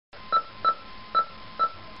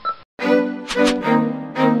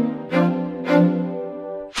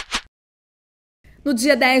No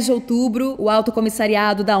dia 10 de outubro, o Alto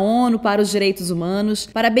Comissariado da ONU para os Direitos Humanos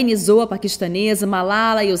parabenizou a paquistanesa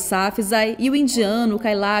Malala Yousafzai e o indiano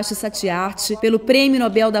Kailash Satyarthi pelo Prêmio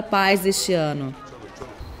Nobel da Paz deste ano.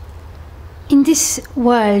 In this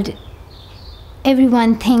world,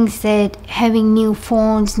 everyone thinks that having new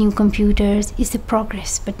phones, new computers is the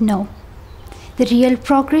progress, but no. The real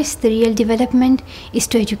progress, the real development is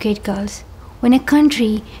to educate girls. When a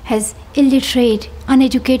country has illiterate,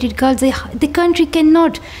 uneducated girls, the country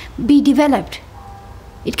cannot be developed.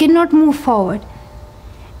 It cannot move forward.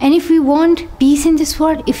 And if we want peace in this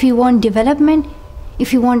world, if we want development,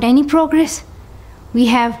 if we want any progress, we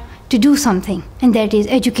have to do something, and that is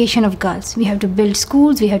education of girls. We have to build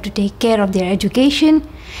schools, we have to take care of their education.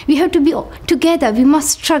 We have to be together, we must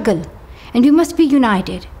struggle, and we must be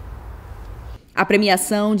united. A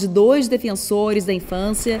premiação de 2 defensores da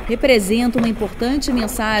infância representa uma importante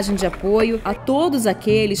mensagem de apoio a todos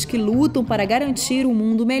aqueles que lutam para garantir um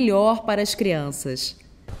mundo melhor para as crianças.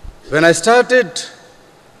 When I started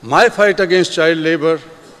my fight against child labor,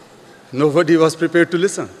 nobody was prepared to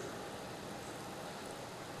listen.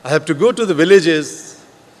 I have to go to the villages,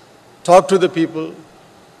 talk to the people,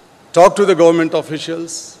 talk to the government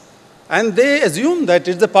officials, and they assume that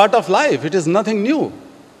it's a part of life, it is nothing new.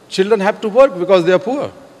 Children have to work because they are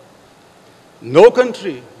poor. No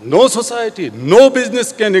country, no society, no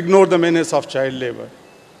business can ignore the menace of child labor.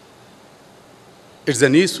 It's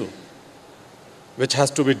an issue which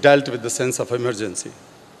has to be dealt with the sense of emergency.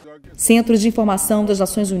 Centro de Informação das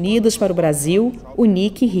Nações Unidas para o Brasil,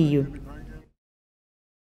 UNIC Rio.